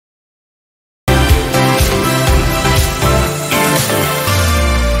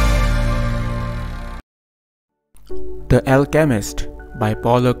The Alchemist by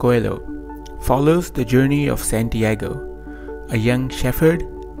Paulo Coelho follows the journey of Santiago, a young shepherd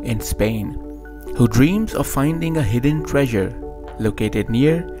in Spain who dreams of finding a hidden treasure located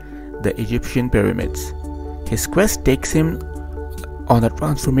near the Egyptian pyramids. His quest takes him on a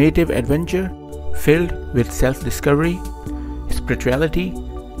transformative adventure filled with self-discovery, spirituality,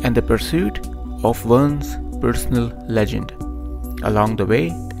 and the pursuit of one's personal legend. Along the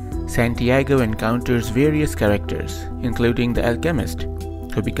way, Santiago encounters various characters, including the Alchemist,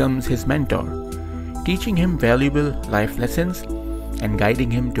 who becomes his mentor, teaching him valuable life lessons and guiding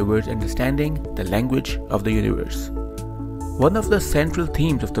him towards understanding the language of the universe. One of the central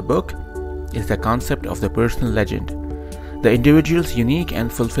themes of the book is the concept of the personal legend, the individual's unique and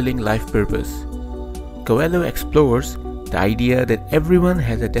fulfilling life purpose. Coelho explores the idea that everyone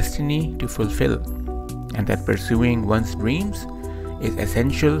has a destiny to fulfill, and that pursuing one's dreams is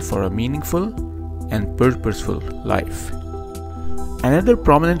essential for a meaningful and purposeful life. Another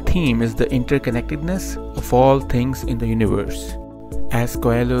prominent theme is the interconnectedness of all things in the universe. As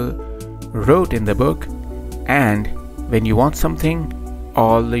Coelho wrote in the book, and when you want something,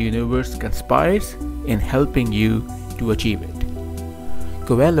 all the universe conspires in helping you to achieve it.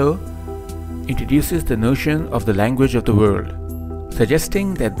 Coelho introduces the notion of the language of the world,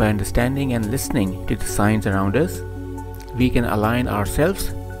 suggesting that by understanding and listening to the signs around us, we can align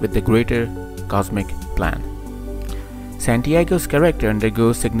ourselves with the greater cosmic plan. Santiago's character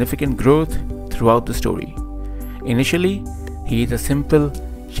undergoes significant growth throughout the story. Initially, he is a simple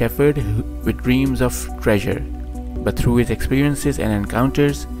shepherd with dreams of treasure, but through his experiences and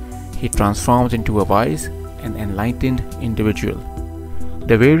encounters, he transforms into a wise and enlightened individual.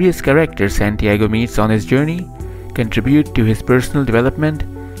 The various characters Santiago meets on his journey contribute to his personal development,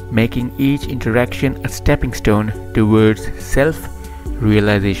 making each interaction a stepping stone towards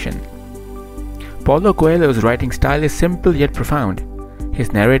self-realization. Paulo Coelho's writing style is simple yet profound.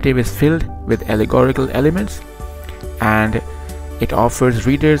 His narrative is filled with allegorical elements, and it offers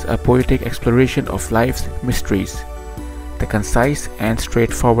readers a poetic exploration of life's mysteries. The concise and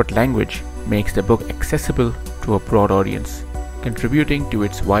straightforward language makes the book accessible to a broad audience, contributing to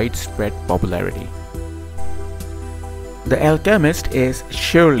its widespread popularity. The Alchemist is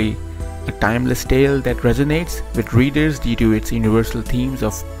surely a timeless tale that resonates with readers due to its universal themes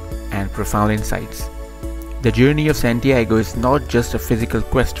and profound insights. The journey of Santiago is not just a physical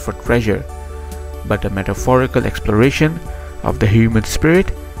quest for treasure, but a metaphorical exploration of the human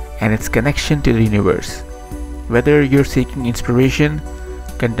spirit and its connection to the universe. Whether you're seeking inspiration,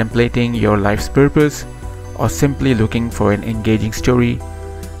 contemplating your life's purpose, or simply looking for an engaging story,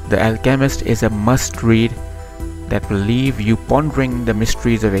 The Alchemist is a must-read that will leave you pondering the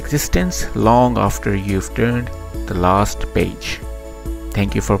mysteries of existence long after you've turned the last page.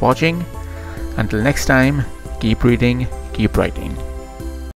 Thank you for watching. Until next time, keep reading, keep writing.